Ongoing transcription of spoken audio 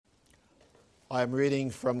I'm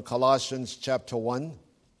reading from Colossians chapter 1,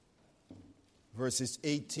 verses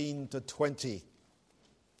 18 to 20.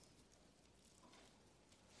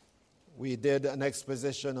 We did an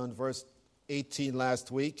exposition on verse 18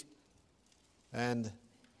 last week, and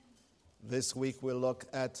this week we'll look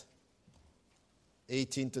at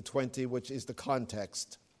 18 to 20, which is the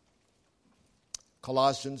context.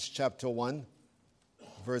 Colossians chapter 1,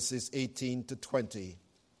 verses 18 to 20.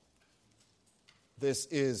 This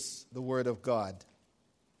is the word of God.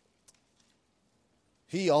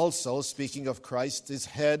 He also, speaking of Christ, is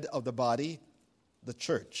head of the body, the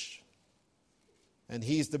church. And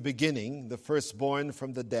he is the beginning, the firstborn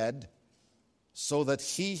from the dead, so that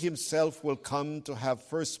he himself will come to have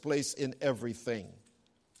first place in everything.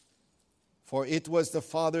 For it was the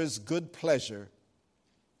Father's good pleasure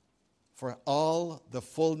for all the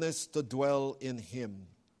fullness to dwell in him,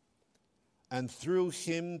 and through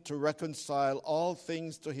him to reconcile all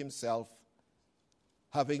things to himself,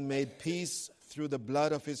 having made peace through the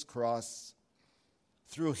blood of his cross.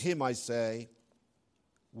 Through him, I say,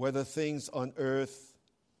 whether things on earth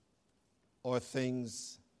or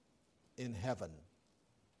things in heaven.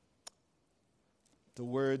 The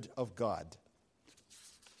Word of God.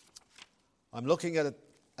 I'm looking at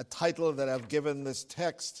a title that I've given this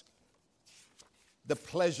text, The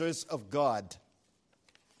Pleasures of God.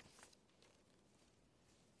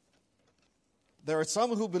 There are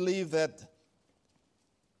some who believe that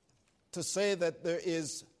to say that there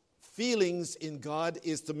is feelings in God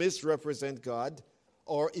is to misrepresent God,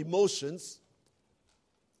 or emotions,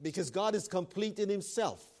 because God is complete in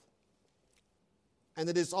himself. And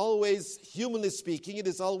it is always, humanly speaking, it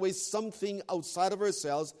is always something outside of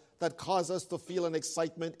ourselves that causes us to feel an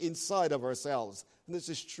excitement inside of ourselves. And this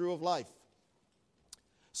is true of life.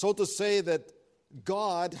 So to say that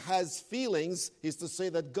God has feelings is to say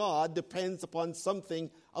that God depends upon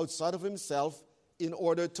something outside of himself in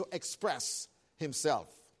order to express himself.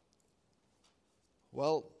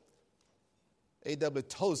 Well, A.W.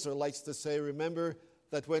 Tozer likes to say, remember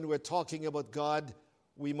that when we're talking about God,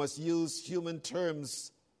 we must use human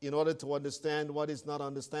terms in order to understand what is not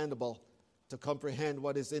understandable, to comprehend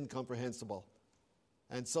what is incomprehensible.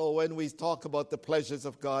 And so when we talk about the pleasures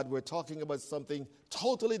of God, we're talking about something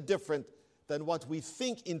totally different than what we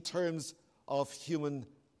think in terms of human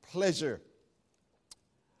pleasure.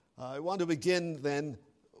 I want to begin then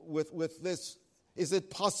with this. Is it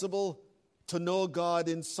possible to know God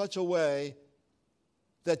in such a way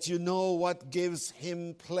that you know what gives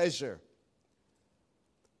him pleasure?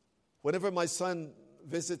 Whenever my son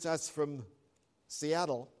visits us from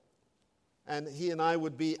Seattle, and he and I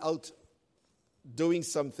would be out doing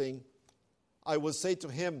something, I will say to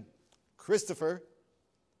him, Christopher,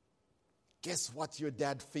 guess what your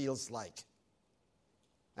dad feels like?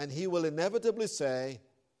 And he will inevitably say,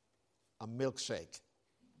 a milkshake.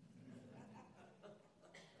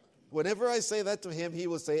 Whenever I say that to him, he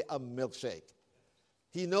will say, a milkshake.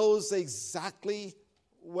 He knows exactly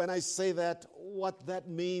when I say that, what that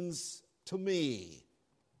means to me.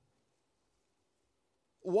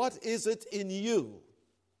 What is it in you?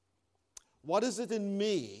 What is it in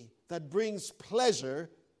me that brings pleasure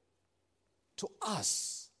to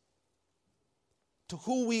us, to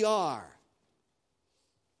who we are?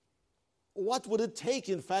 What would it take,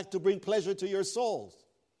 in fact, to bring pleasure to your souls?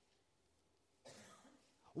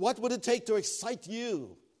 What would it take to excite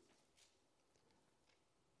you?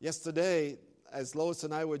 Yesterday, as Lois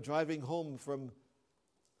and I were driving home from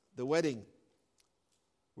the wedding,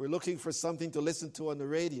 we're looking for something to listen to on the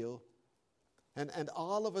radio, and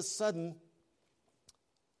all of a sudden,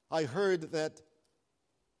 I heard that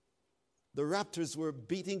the Raptors were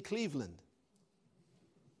beating Cleveland.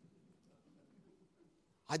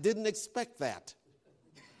 I didn't expect that,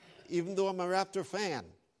 even though I'm a Raptor fan.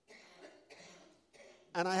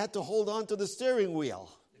 And I had to hold on to the steering wheel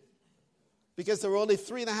because there were only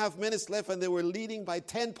 3.5 minutes left and they were leading by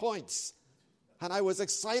 10 points. And I was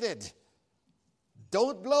excited.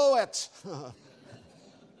 Don't blow it.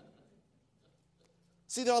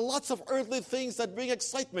 See, there are lots of earthly things that bring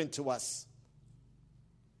excitement to us.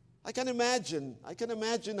 I can imagine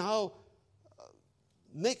how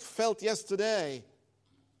Nick felt yesterday.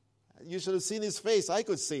 You should have seen his face. I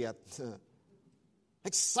could see it.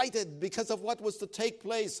 Excited because of what was to take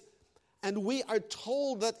place. And we are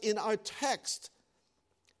told that in our text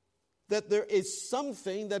that there is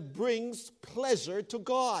something that brings pleasure to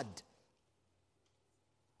God.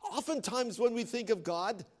 Oftentimes when we think of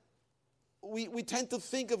God, we tend to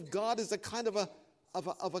think of God as a kind of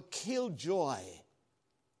a killjoy.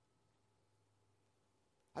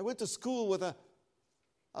 I went to school with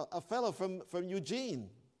a fellow from Eugene,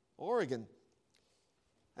 Oregon.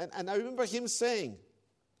 And I remember him saying,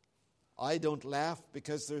 I don't laugh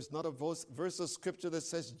because there's not a verse of Scripture that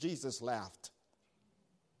says Jesus laughed.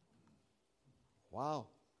 Wow.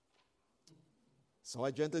 So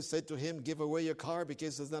I gently said to him, give away your car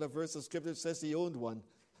because there's not a verse of Scripture that says he owned one.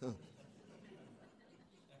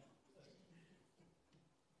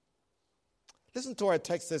 Listen to our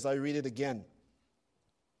text as I read it again.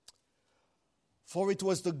 For it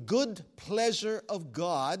was the good pleasure of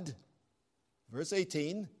God, verse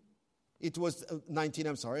 18, it was 19,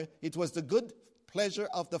 I'm sorry. It was the good pleasure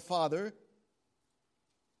of the Father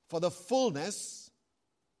for the fullness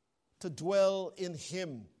to dwell in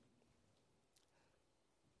him.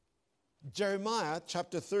 Jeremiah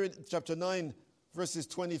chapter 9, verses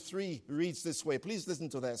 23 reads this way. Please listen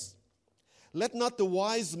to this. Let not the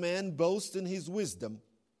wise man boast in his wisdom.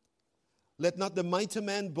 Let not the mighty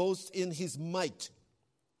man boast in his might.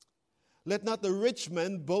 Let not the rich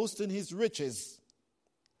man boast in his riches.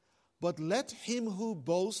 But let him who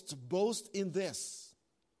boasts boast in this,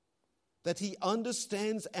 that he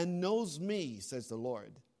understands and knows me, says the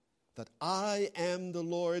Lord, that I am the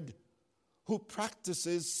Lord who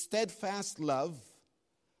practices steadfast love,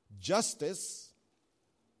 justice,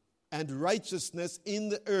 and righteousness in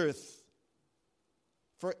the earth.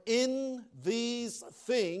 For in these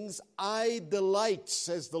things I delight,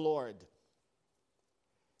 says the Lord.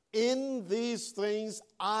 In these things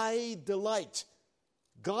I delight.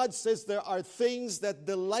 God says there are things that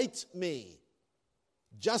delight me.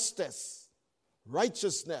 Justice,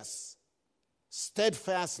 righteousness,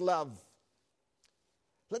 steadfast love.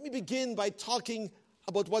 Let me begin by talking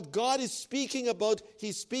about what God is speaking about.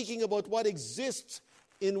 He's speaking about what exists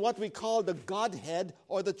in what we call the Godhead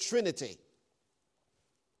or the Trinity.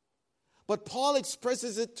 But Paul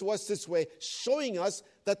expresses it to us this way, showing us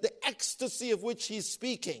that the ecstasy of which he's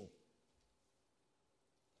speaking,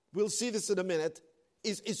 we'll see this in a minute,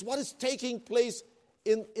 is what is taking place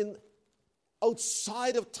in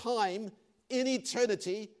outside of time, in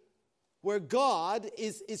eternity, where God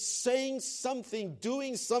is saying something,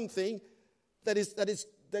 doing something that is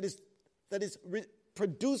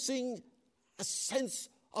producing a sense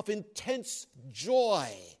of intense joy.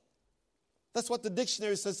 That's what the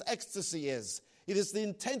dictionary says ecstasy is. It is the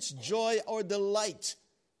intense joy or delight.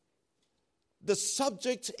 The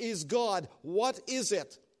subject is God. What is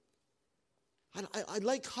it? And I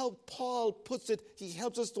like how Paul puts it. He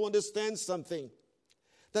helps us to understand something.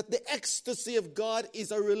 That the ecstasy of God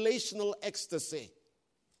is a relational ecstasy.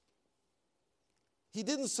 He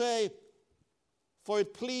didn't say, for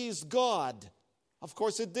it pleased God. Of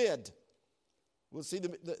course it did. We'll see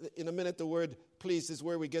in a minute the word please is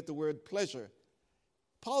where we get the word pleasure.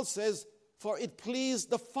 Paul says, for it pleased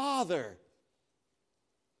the Father.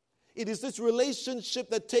 It is this relationship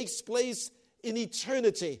that takes place in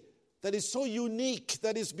eternity that is so unique,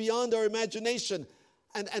 that is beyond our imagination.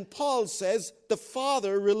 And Paul says the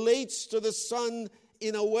Father relates to the Son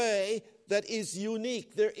in a way that is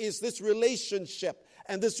unique. There is this relationship.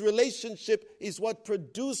 And this relationship is what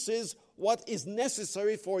produces what is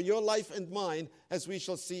necessary for your life and mine, as we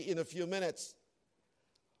shall see in a few minutes.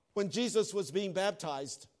 When Jesus was being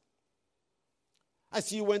baptized, as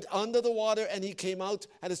he went under the water and he came out,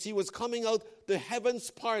 and as he was coming out, the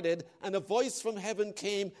heavens parted, and a voice from heaven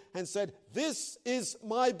came and said, this is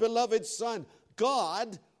my beloved Son.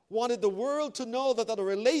 God wanted the world to know that a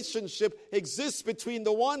relationship exists between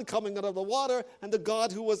the one coming out of the water and the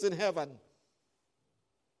God who was in heaven.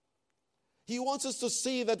 He wants us to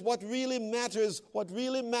see that what really matters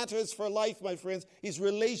for life, my friends, is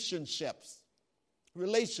relationships.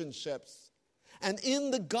 Relationships. And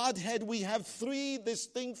in the Godhead, we have three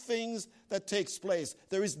distinct things that takes place.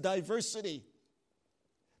 There is diversity,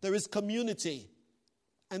 there is community,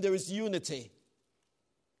 and there is unity.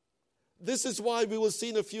 This is why we will see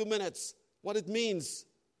in a few minutes what it means.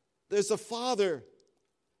 There's a Father,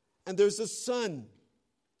 and there's a Son.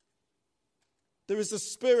 There is a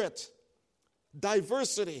Spirit,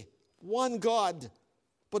 diversity, one God.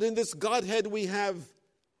 But in this Godhead, we have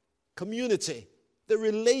community. They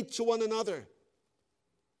relate to one another.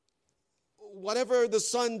 Whatever the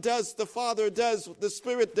Son does, the Father does, the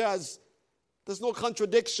Spirit does. There's no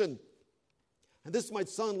contradiction. And this might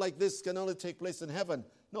sound like this can only take place in heaven.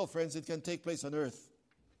 No, friends, it can take place on earth.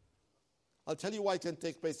 I'll tell you why it can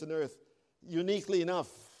take place on earth. Uniquely enough,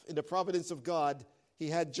 in the providence of God, he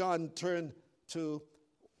had John turn to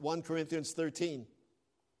 1 Corinthians 13.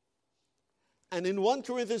 And in 1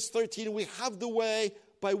 Corinthians 13, we have the way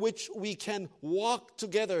by which we can walk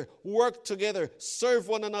together, work together, serve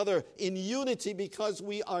one another in unity because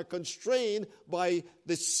we are constrained by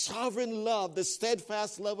the sovereign love, the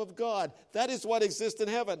steadfast love of God. That is what exists in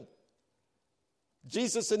heaven.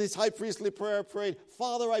 Jesus in his high priestly prayer prayed,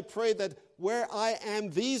 Father, I pray that where I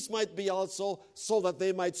am, these might be also, so that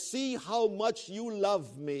they might see how much you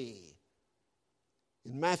love me.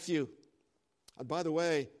 In Matthew, and by the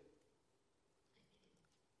way,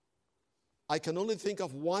 I can only think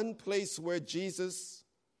of one place where Jesus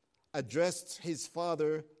addressed his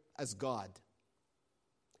Father as God.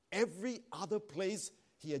 Every other place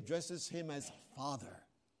he addresses him as Father.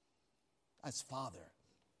 As Father.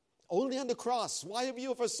 Only on the cross. Why have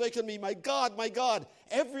you forsaken me? My God, my God.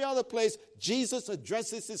 Every other place, Jesus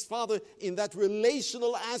addresses his Father in that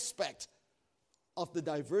relational aspect of the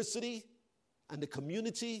diversity and the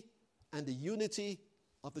community and the unity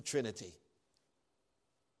of the Trinity.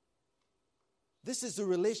 This is the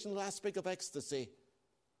relational aspect of ecstasy.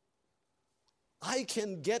 I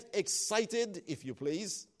can get excited, if you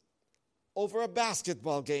please, over a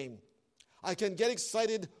basketball game. I can get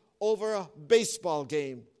excited over a baseball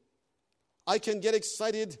game. I can get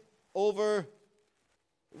excited over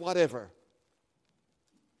whatever.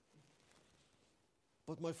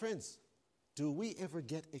 But my friends, do we ever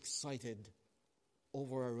get excited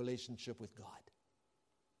over a relationship with God?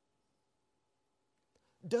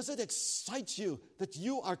 Does it excite you that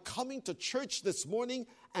you are coming to church this morning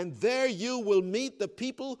and there you will meet the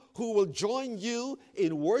people who will join you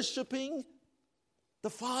in worshiping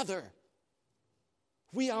the Father?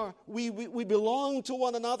 We belong to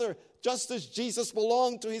one another, just as Jesus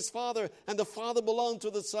belonged to his Father and the Father belonged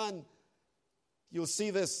to the Son. You'll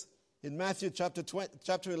see this in Matthew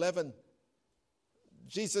chapter 11.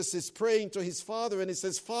 Jesus is praying to his Father and he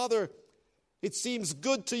says, Father, it seems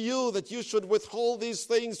good to you that you should withhold these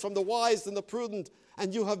things from the wise and the prudent,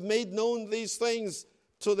 and you have made known these things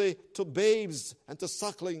to babes and to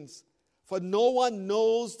sucklings. For no one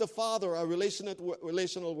knows the Father, a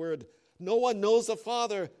relational word. No one knows the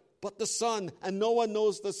Father but the Son, and no one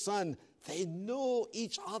knows the Son. They know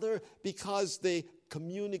each other because they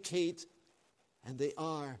communicate and they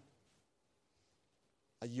are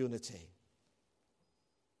a unity.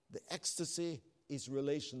 The ecstasy is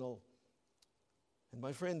relational. And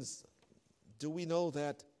my friends, do we know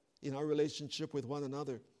that in our relationship with one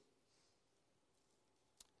another?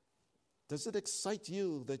 Does it excite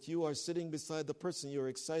you that you are sitting beside the person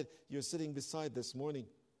you're sitting beside this morning?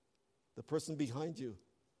 The person behind you?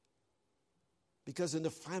 Because in the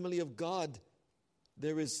family of God,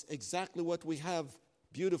 there is exactly what we have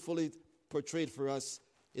beautifully portrayed for us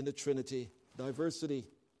in the Trinity: diversity,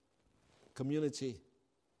 community,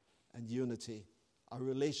 and unity. A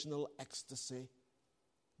relational ecstasy.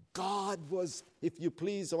 God was, if you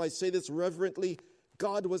please, so I say this reverently,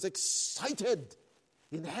 God was excited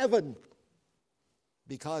in heaven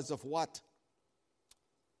because of what?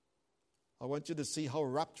 I want you to see how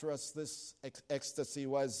rapturous this ecstasy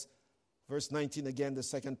was. Verse 19 again, the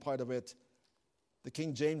second part of it. The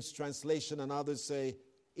King James translation and others say,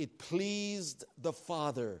 it pleased the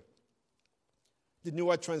Father. The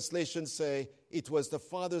newer translations say, it was the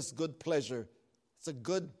Father's good pleasure. It's a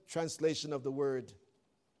good translation of the word.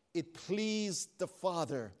 It pleased the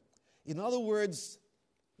Father. In other words,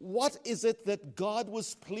 what is it that God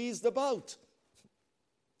was pleased about?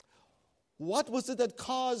 What was it that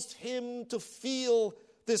caused him to feel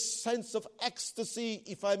this sense of ecstasy,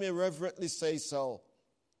 if I may reverently say so?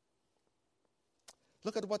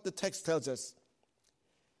 Look at what the text tells us.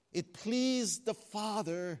 It pleased the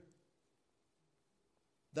Father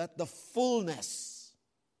that the fullness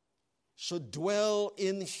should dwell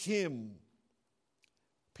in him.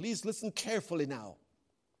 Please listen carefully now.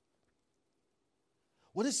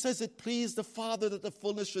 When it says it pleased the Father that the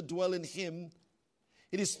fullness should dwell in him,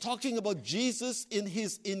 it is talking about Jesus in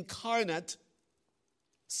his incarnate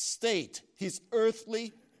state, his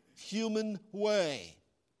earthly human way.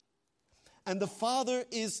 And the Father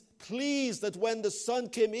is pleased that when the Son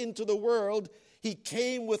came into the world, he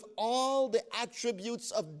came with all the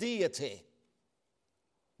attributes of deity.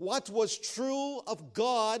 What was true of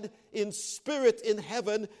God in spirit in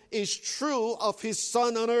heaven is true of his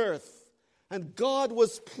Son on earth. And God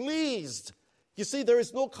was pleased. You see, there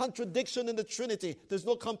is no contradiction in the Trinity. There's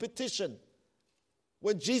no competition.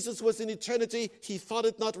 When Jesus was in eternity, he thought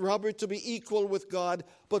it not robbery to be equal with God,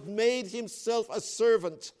 but made himself a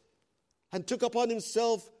servant and took upon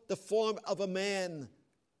himself the form of a man.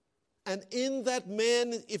 And in that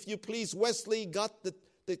man, if you please, Wesley got the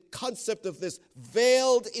concept of this.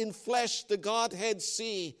 Veiled in flesh, the Godhead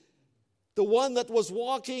see. The one that was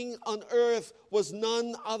walking on earth was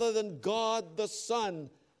none other than God the Son,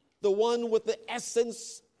 the one with the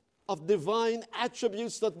essence of divine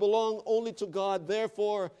attributes that belong only to God.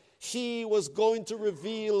 Therefore, he was going to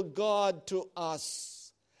reveal God to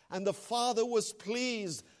us. And the Father was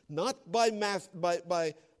pleased not by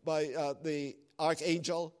the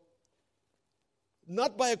archangel,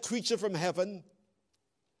 not by a creature from heaven,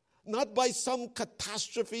 not by some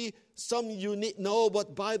catastrophe,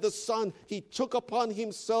 but by the Son. He took upon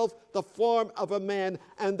himself the form of a man,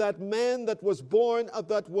 and that man that was born of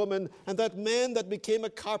that woman, and that man that became a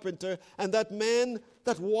carpenter, and that man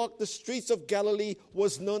that walked the streets of Galilee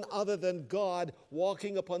was none other than God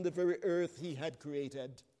walking upon the very earth he had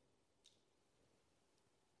created.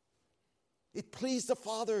 It pleased the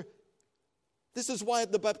Father. This is why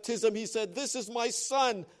at the baptism he said, "This is my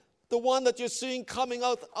Son, the one that you're seeing coming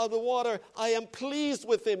out of the water. I am pleased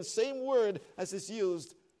with him." Same word as is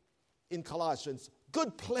used in Colossians.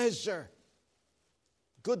 Good pleasure.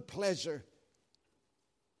 Good pleasure.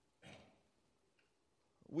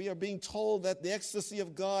 We are being told that the ecstasy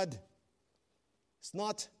of God is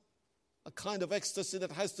not a kind of ecstasy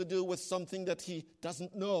that has to do with something that he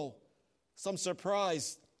doesn't know, some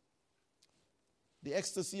surprise. The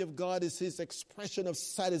ecstasy of God is his expression of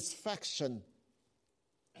satisfaction.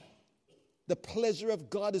 The pleasure of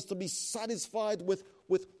God is to be satisfied with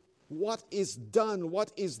what is done,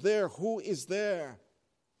 what is there, who is there.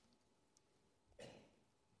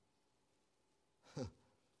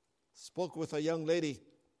 Spoke with a young lady.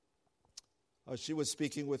 She was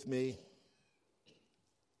speaking with me.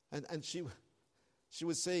 And she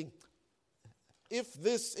was saying, if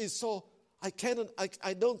this is so,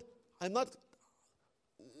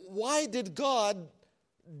 why did God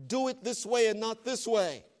do it this way and not this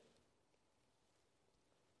way?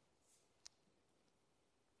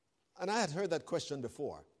 And I had heard that question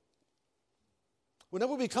before.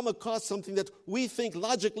 Whenever we come across something that we think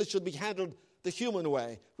logically should be handled the human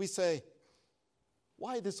way, we say,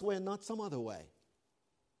 why this way and not some other way?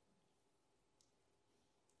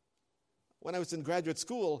 When I was in graduate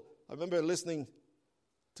school, I remember listening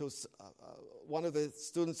to one of the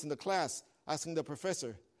students in the class asking the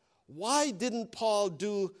professor, why didn't Paul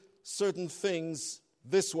do certain things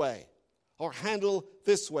this way, or handle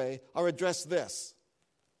this way, or address this?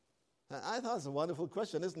 I thought it was a wonderful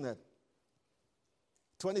question, isn't it?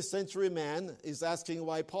 20th century man is asking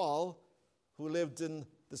why Paul, who lived in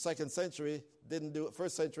the first century,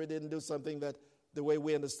 didn't do something that the way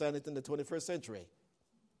we understand it in the 21st century.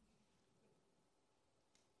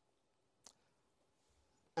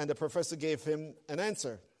 And the professor gave him an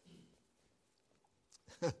answer.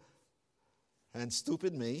 And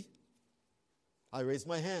stupid me, I raised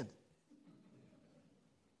my hand.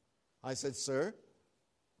 I said, sir,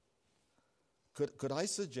 could I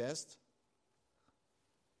suggest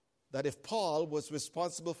that if Paul was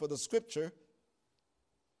responsible for the scripture,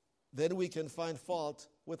 then we can find fault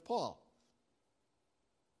with Paul.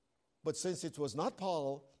 But since it was not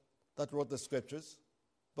Paul that wrote the scriptures,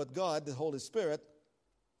 but God, the Holy Spirit,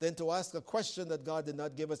 then to ask a question that God did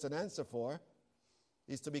not give us an answer for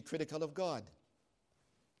is to be critical of God.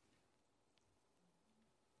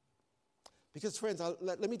 Because, friends,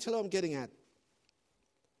 let me tell you what I'm getting at.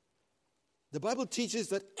 The Bible teaches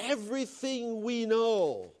that everything we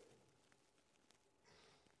know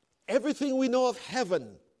of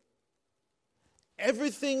heaven,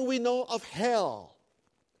 everything we know of hell,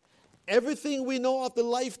 everything we know of the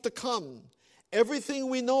life to come, everything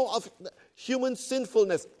we know of human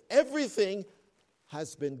sinfulness, everything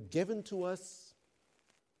has been given to us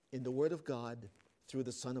in the Word of God through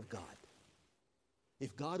the Son of God.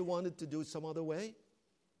 If God wanted to do it some other way,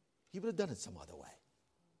 he would have done it some other way.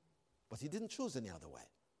 But he didn't choose any other way.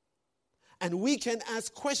 And we can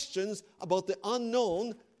ask questions about the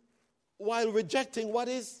unknown while rejecting what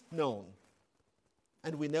is known.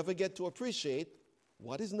 And we never get to appreciate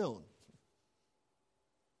what is known.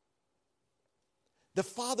 The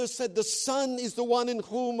Father said, the Son is the one in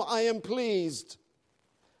whom I am pleased.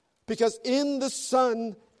 Because in the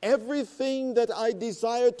Son, everything that I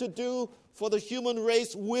desire to do for the human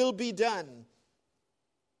race will be done.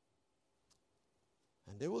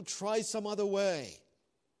 And they will try some other way.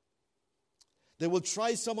 They will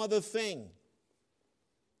try some other thing.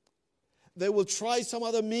 They will try some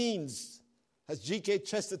other means. As G.K.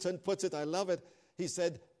 Chesterton puts it, I love it. He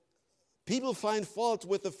said, people find fault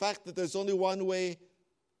with the fact that there's only one way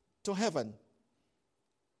to heaven.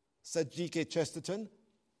 Said G.K. Chesterton,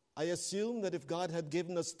 I assume that if God had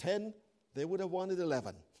given us 10, they would have wanted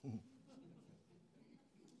 11.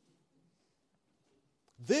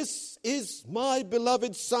 This is my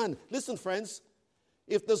beloved Son. Listen, friends,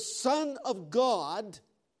 if the Son of God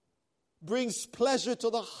brings pleasure to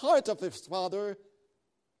the heart of his Father,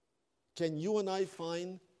 can you and I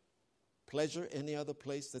find pleasure any other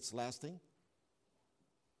place that's lasting?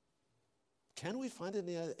 Can we find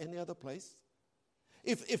it any other place?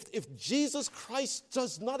 If Jesus Christ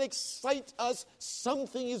does not excite us,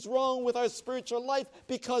 something is wrong with our spiritual life,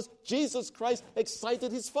 because Jesus Christ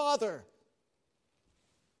excited his Father.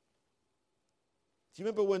 Do you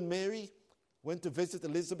remember when Mary went to visit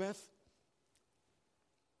Elizabeth?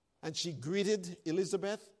 And she greeted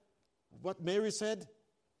Elizabeth? What Mary said?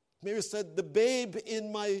 Mary said, the babe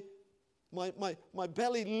in my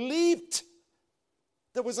belly leaped.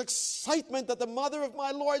 There was excitement that the mother of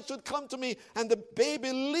my Lord should come to me, and the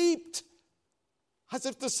baby leaped, as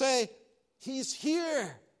if to say, he's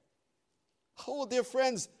here. Oh, dear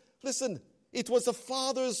friends, listen, it was the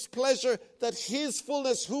Father's pleasure that his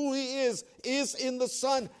fullness, who he is in the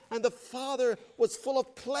Son. And the Father was full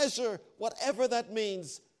of pleasure, whatever that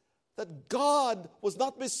means. That God was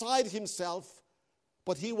not beside himself,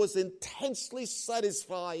 but he was intensely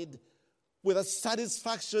satisfied with a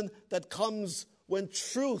satisfaction that comes when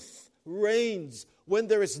truth reigns, when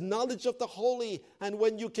there is knowledge of the holy, and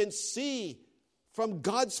when you can see from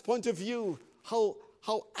God's point of view how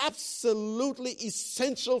absolutely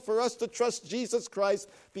essential for us to trust Jesus Christ,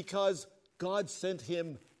 because God sent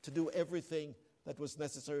him to do everything that was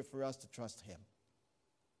necessary for us to trust him.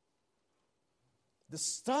 The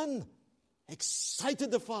Son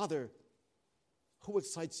excited the Father. Who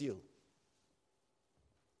excites you?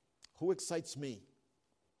 Who excites me?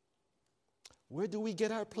 Where do we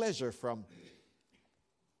get our pleasure from?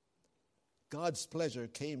 God's pleasure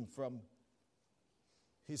came from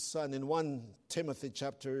his Son. In 1 Timothy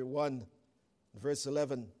chapter 1, verse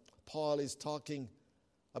 11, Paul is talking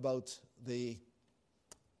about the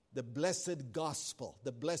blessed gospel,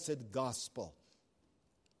 the blessed gospel.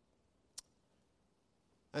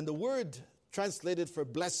 And the word translated for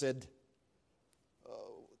blessed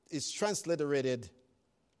is transliterated,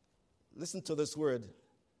 listen to this word,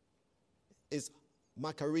 is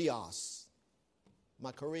Makarios.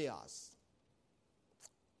 Makarios.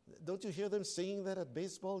 Don't you hear them singing that at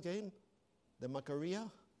baseball game? The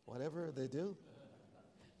Macaria, whatever they do.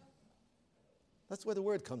 That's where the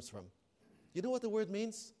word comes from. You know what the word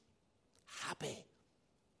means? Happy.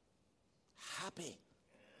 Happy.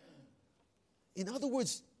 In other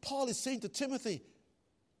words, Paul is saying to Timothy,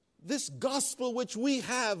 this gospel which we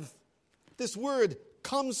have, this word,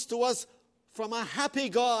 comes to us from a happy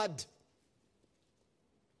God.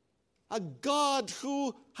 A God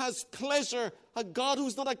who has pleasure, a God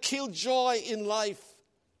who's not a killjoy in life.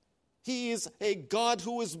 He is a God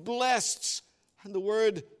who is blessed. And the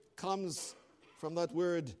word comes from that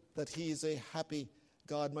word, that he is a happy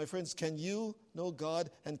God. My friends, can you know God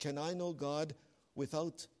and can I know God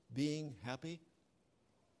without being happy?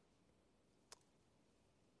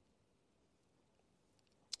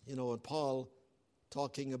 You know, when Paul,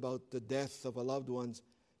 talking about the death of a loved one,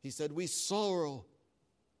 he said, we sorrow,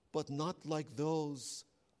 but not like those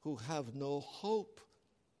who have no hope.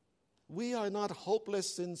 We are not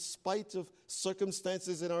hopeless in spite of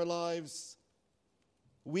circumstances in our lives.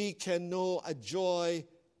 We can know a joy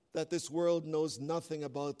that this world knows nothing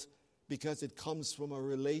about, because it comes from a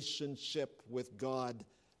relationship with God,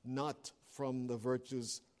 not from the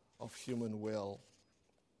virtues of human will.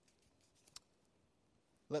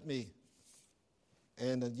 Let me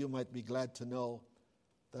end, and you might be glad to know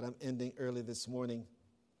that I'm ending early this morning.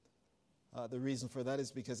 The reason for that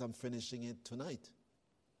is because I'm finishing it tonight.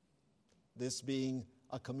 This being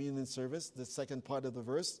a communion service, the second part of the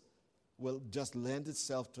verse will just lend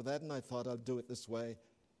itself to that, and I thought I'll do it this way.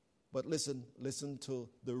 But listen to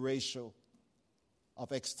the ratio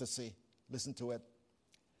of ecstasy. Listen to it.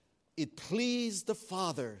 It pleased the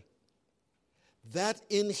Father that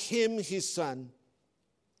in him, his Son,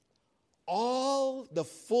 all the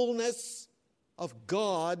fullness of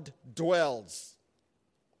God dwells.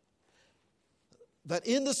 That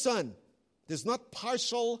in the Son, there's not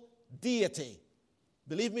partial deity.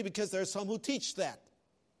 Believe me, because there are some who teach that.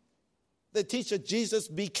 They teach that Jesus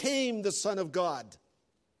became the Son of God.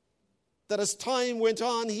 That as time went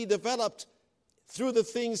on, he developed through the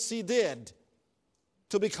things he did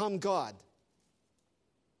to become God.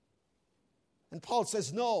 And Paul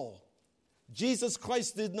says, no, Jesus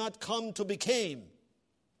Christ did not come to become.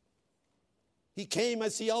 He came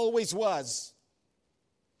as he always was.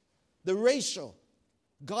 The ratio.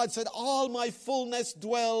 God said, all my fullness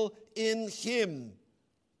dwell in him.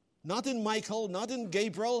 Not in Michael, not in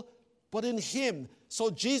Gabriel, but in him. So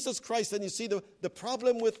Jesus Christ, and you see the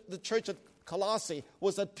problem with the church at Colossae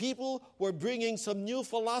was that people were bringing some new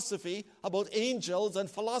philosophy about angels and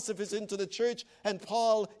philosophies into the church. And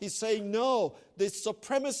Paul is saying, no, the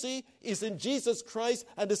supremacy is in Jesus Christ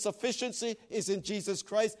and the sufficiency is in Jesus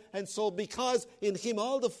Christ. And so because in him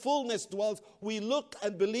all the fullness dwells, we look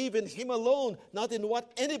and believe in him alone, not in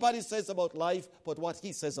what anybody says about life, but what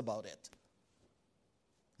he says about it.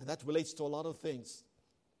 And that relates to a lot of things.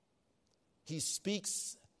 He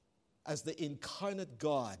speaks as the incarnate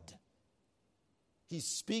God. He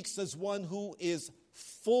speaks as one who is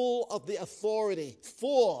full of the authority,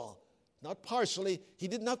 full, not partially. He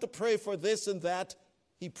didn't have to pray for this and that.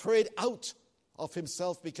 He prayed out of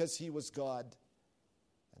himself because he was God.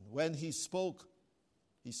 And when he spoke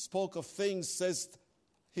of things, says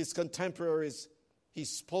his contemporaries, he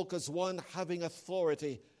spoke as one having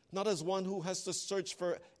authority, not as one who has to search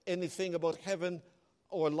for anything about heaven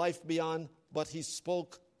or life beyond, but he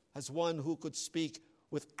spoke as one who could speak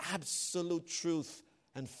with absolute truth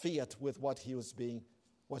and fiat with what he was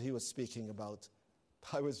speaking about.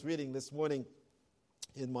 I was reading this morning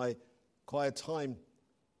in my quiet time,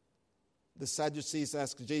 the Sadducees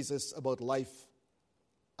asked Jesus about life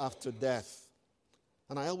after death.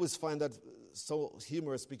 And I always find that so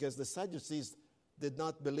humorous because the Sadducees did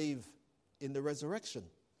not believe in the resurrection,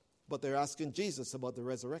 but they're asking Jesus about the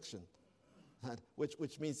resurrection,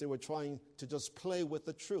 which means they were trying to just play with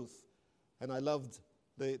the truth. And I loved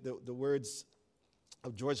the words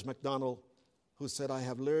of George MacDonald, who said, I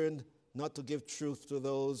have learned not to give truth to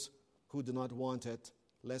those who do not want it,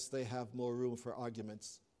 lest they have more room for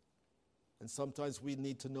arguments. And sometimes we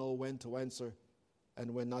need to know when to answer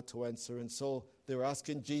and when not to answer. And so they were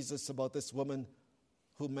asking Jesus about this woman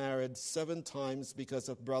who married 7 times because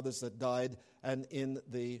of brothers that died. And in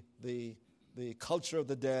the culture of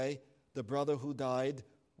the day, the brother who died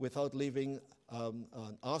without leaving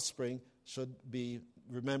an offspring should be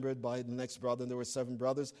remembered by the next brother. And there were 7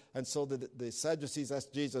 brothers. And so the Sadducees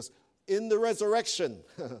asked Jesus, in the resurrection,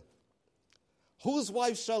 whose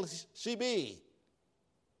wife shall she be?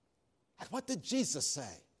 And what did Jesus say?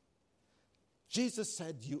 Jesus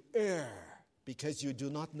said, you err because you do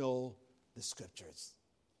not know the Scriptures.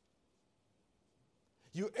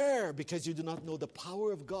 You err because you do not know the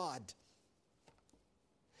power of God.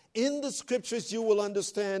 In the Scriptures, you will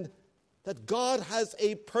understand that God has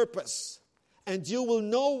a purpose. And you will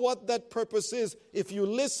know what that purpose is if you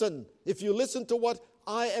listen to what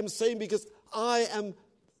I am saying, because I am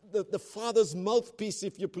the Father's mouthpiece,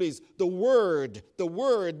 if you please. The Word,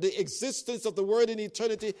 the existence of the Word in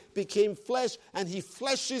eternity became flesh, and He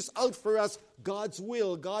fleshes out for us God's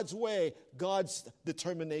will, God's way, God's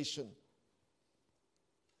determination.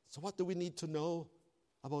 So what do we need to know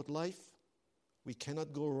about life? We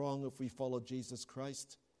cannot go wrong if we follow Jesus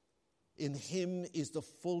Christ. In Him is the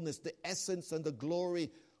fullness, the essence and the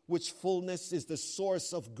glory, which fullness is the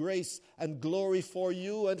source of grace and glory for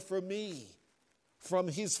you and for me. From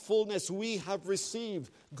His fullness we have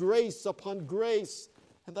received grace upon grace.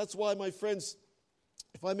 And that's why, my friends,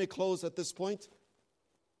 if I may close at this point,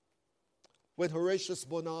 when Horatius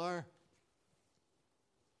Bonar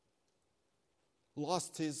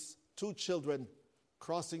lost his 2 children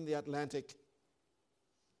crossing the Atlantic,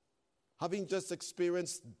 having just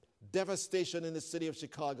experienced devastation in the city of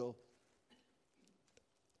Chicago,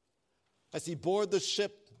 as he boarded the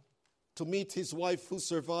ship to meet his wife who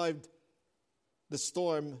survived the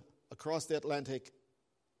storm across the Atlantic,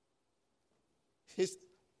 his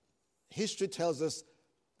history tells us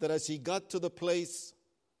that as he got to the place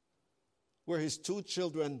where his 2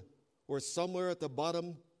 children were somewhere at the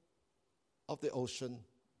bottom of the ocean,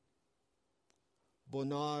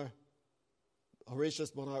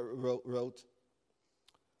 Horatius Bonar wrote,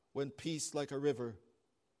 when peace like a river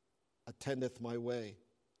attendeth my way,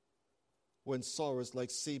 when sorrows like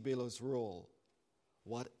sea billows roll,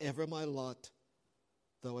 whatever my lot,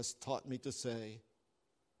 thou hast taught me to say,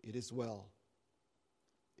 it is well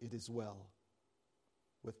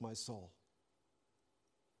with my soul.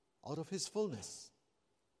 Out of his fullness,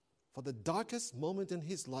 for the darkest moment in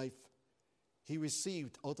his life, he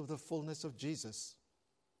received out of the fullness of Jesus.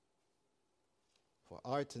 For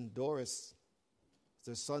Art and Doris,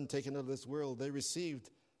 their son taken out of this world, they received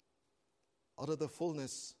out of the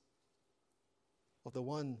fullness of the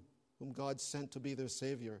one whom God sent to be their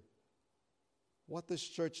Savior. What this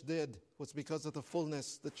church did was because of the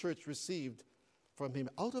fullness the church received from Him.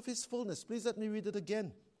 Out of His fullness, please let me read it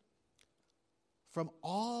again. From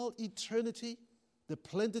all eternity, the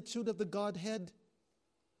plenitude of the Godhead,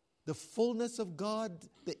 the fullness of God,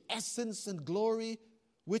 the essence and glory,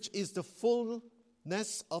 which is the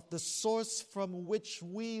fullness of the source from which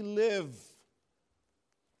we live.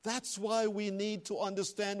 That's why we need to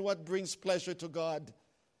understand what brings pleasure to God.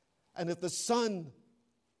 And if the Son,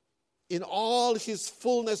 in all his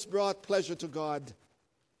fullness, brought pleasure to God,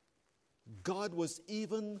 God was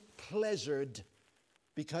even pleasured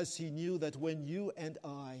because he knew that when you and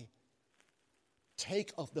I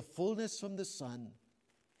take of the fullness from the Son,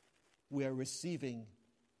 we are receiving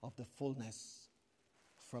of the fullness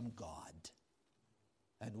from God.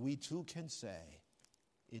 And we too can say,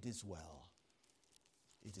 it is well.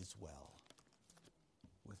 It is well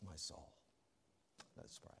with my soul.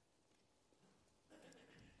 Let's pray.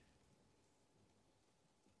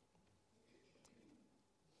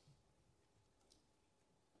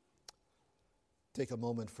 Take a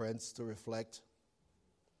moment, friends, to reflect.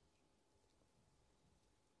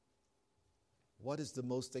 What is the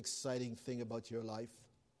most exciting thing about your life?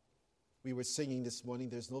 We were singing this morning,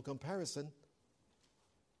 there's no comparison.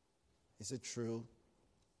 Is it true?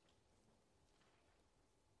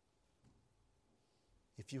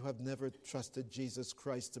 If you have never trusted Jesus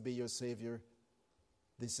Christ to be your Savior,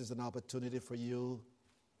 this is an opportunity for you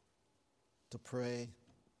to pray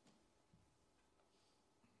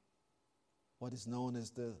what is known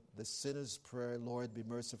as the sinner's prayer. Lord, be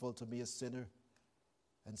merciful to me, a sinner,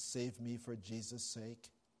 and save me for Jesus'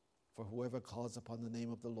 sake. For whoever calls upon the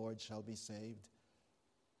name of the Lord shall be saved.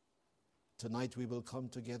 Tonight we will come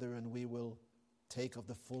together and we will take of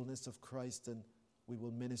the fullness of Christ and we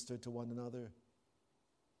will minister to one another.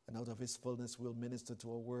 And out of his fullness we'll minister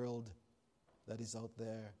to a world that is out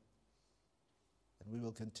there. And we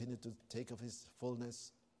will continue to take of his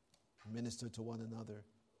fullness, minister to one another.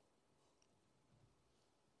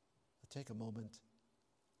 Take a moment.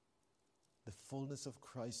 The fullness of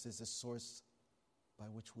Christ is the source by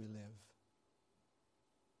which we live.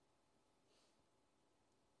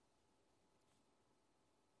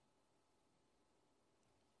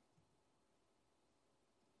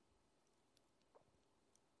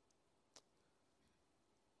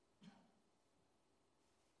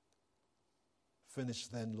 Finish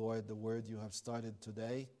then, Lord, the word you have started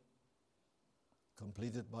today.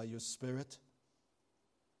 Complete it by your Spirit.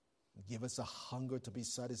 Give us a hunger to be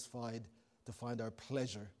satisfied, to find our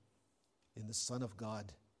pleasure in the Son of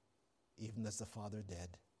God, even as the Father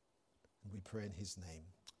did. And we pray in his name.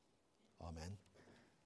 Amen.